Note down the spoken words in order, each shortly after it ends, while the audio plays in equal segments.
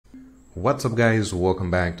What's up guys,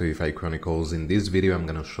 welcome back to DeFi Chronicles. In this video I'm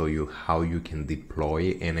going to show you how you can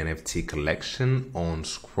deploy an NFT collection on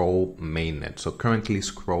Scroll mainnet. So currently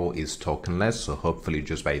Scroll is tokenless, so hopefully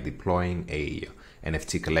just by deploying a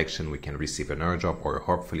NFT collection we can receive an airdrop or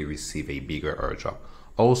hopefully receive a bigger airdrop.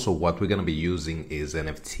 Also what we're going to be using is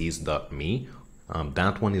nfts.me.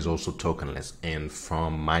 That one is also tokenless, and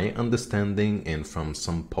from my understanding and from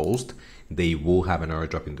some posts, they will have an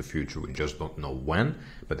airdrop in the future. We just don't know when,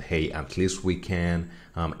 but hey, at least we can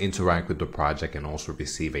interact with the project and also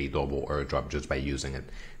receive a double airdrop just by using it.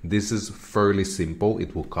 This is fairly simple.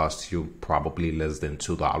 It will cost you probably less than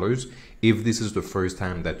 $2. If this is the first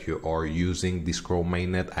time that you are using the Scroll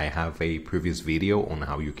mainnet, I have a previous video on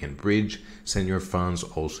how you can bridge, send your funds,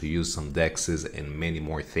 also use some dexes and many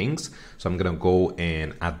more things. So I'm gonna go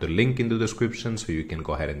and add the link in the description so you can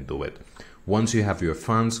go ahead and do it. Once you have your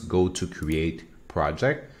funds, go to create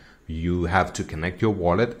project. You have to connect your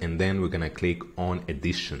wallet and then we're gonna click on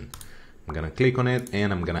edition. I'm gonna click on it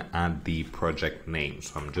and I'm gonna add the project name.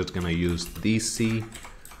 So I'm just gonna use DC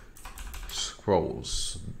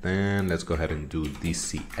Scrolls. Then let's go ahead and do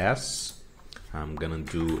DCS. I'm gonna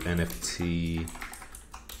do NFT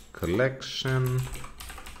collection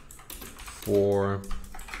for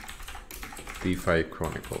DeFi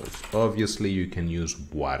Chronicles. Obviously you can use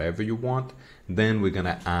whatever you want. Then we're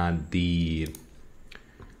gonna add the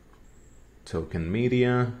token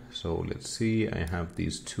media. So let's see, I have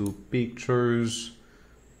these two pictures.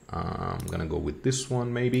 I'm gonna go with this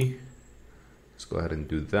one maybe. Let's go ahead and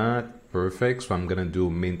do that. Perfect. So I'm gonna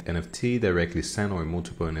do mint NFT, directly send or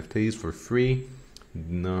multiple NFTs for free.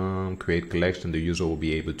 Create collection. The user will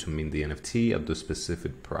be able to mint the NFT at the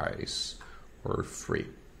specific price for free.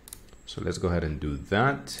 So let's go ahead and do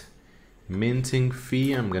that. Minting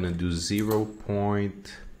fee, I'm gonna do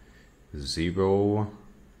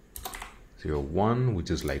 0.001,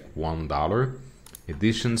 which is like $1.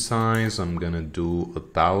 Edition size, I'm gonna do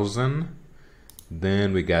 1,000.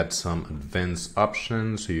 Then we got some advanced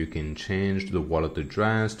options, so you can change the wallet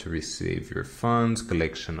address to receive your funds.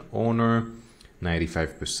 Collection owner,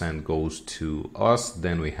 95% goes to us.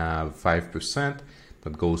 Then we have 5%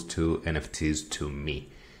 that goes to NFTs to me.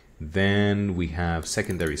 Then we have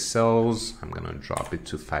secondary sales. I'm gonna drop it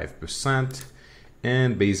to 5.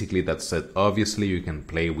 And basically that's it. Obviously you can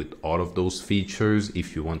play with all of those features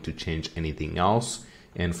if you want to change anything else.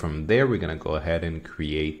 And from there we're gonna go ahead and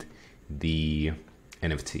create the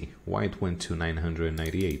NFT. Why it went to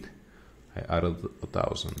 998? I added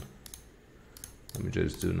 1,000. Let me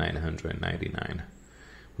just do 999.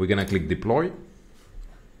 We're gonna click deploy.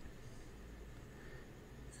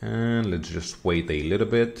 And let's just wait a little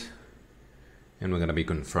bit. And we're gonna be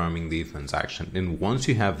confirming the transaction. And once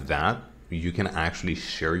you have that, you can actually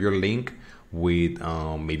share your link with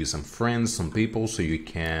maybe some friends, some people, so you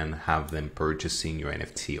can have them purchasing your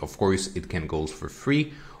NFT. Of course, it can go for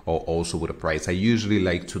free or also with a price. I usually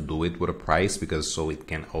like to do it with a price because so it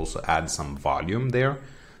can also add some volume there.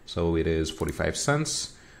 So it is 45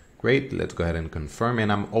 cents. Great, let's go ahead and confirm.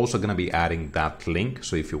 And I'm also gonna be adding that link.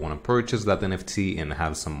 So if you wanna purchase that NFT and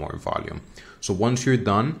have some more volume. So once you're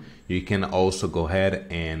done, you can also go ahead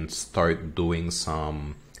and start doing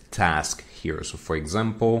some task here. So for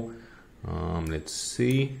example, let's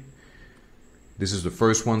see, this is the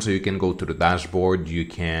first one. So you can go to the dashboard, you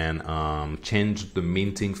can change the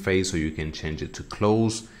minting phase, so you can change it to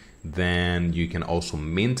close. Then you can also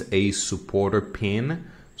mint a supporter pin.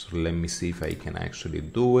 So let me see if I can actually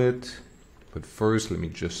do it. But first, let me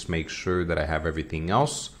just make sure that I have everything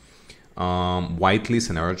else. Whitelist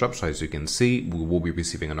and airdrop. So as you can see, we will be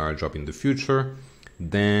receiving an airdrop in the future.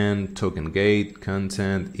 Then token gate,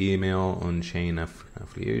 content, email, on-chain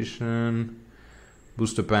affiliation,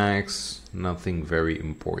 booster packs, nothing very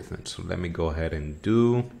important. So let me go ahead and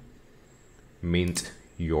do mint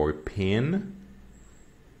your pin.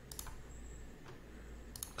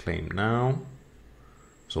 Claim now.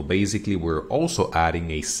 So basically we're also adding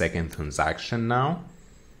a second transaction now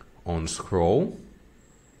on Scroll.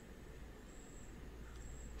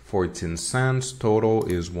 14 cents, total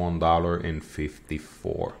is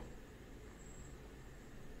 $1.54.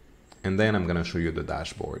 And then I'm gonna show you the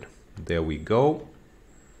dashboard. There we go.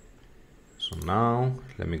 So now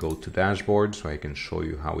let me go to dashboard so I can show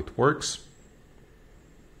you how it works.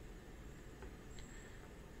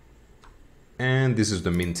 And this is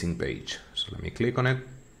the minting page. So let me click on it.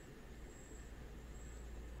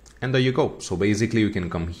 And there you go. So basically you can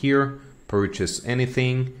come here, purchase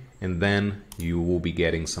anything, and then you will be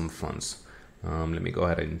getting some funds. Let me go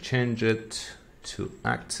ahead and change it to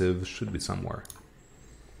active, should be somewhere.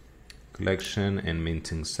 Collection and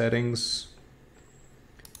minting settings.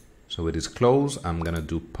 So it is closed. I'm gonna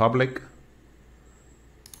do public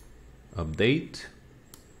update.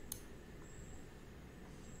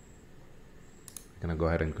 I'm gonna go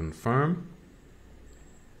ahead and confirm.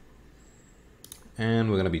 And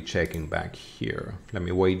we're gonna be checking back here. Let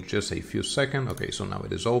me wait just a few seconds. Okay, so now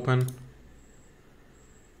it is open.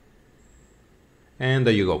 And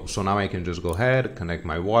there you go. So now I can just go ahead, connect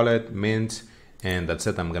my wallet, mint, and that's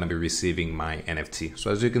it. I'm gonna be receiving my NFT. So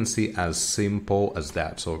as you can see, as simple as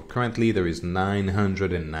that. So currently there is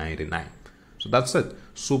 999. So that's it.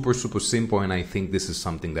 Super, super simple. And I think this is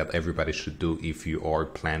something that everybody should do if you are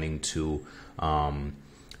planning to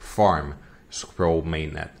farm Scroll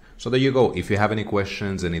Mainnet. So there you go. If you have any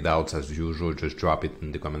questions, any doubts, as usual, just drop it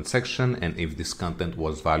in the comment section. And if this content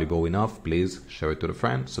was valuable enough, please share it to a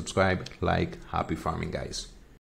friend, subscribe, like. Happy farming, guys.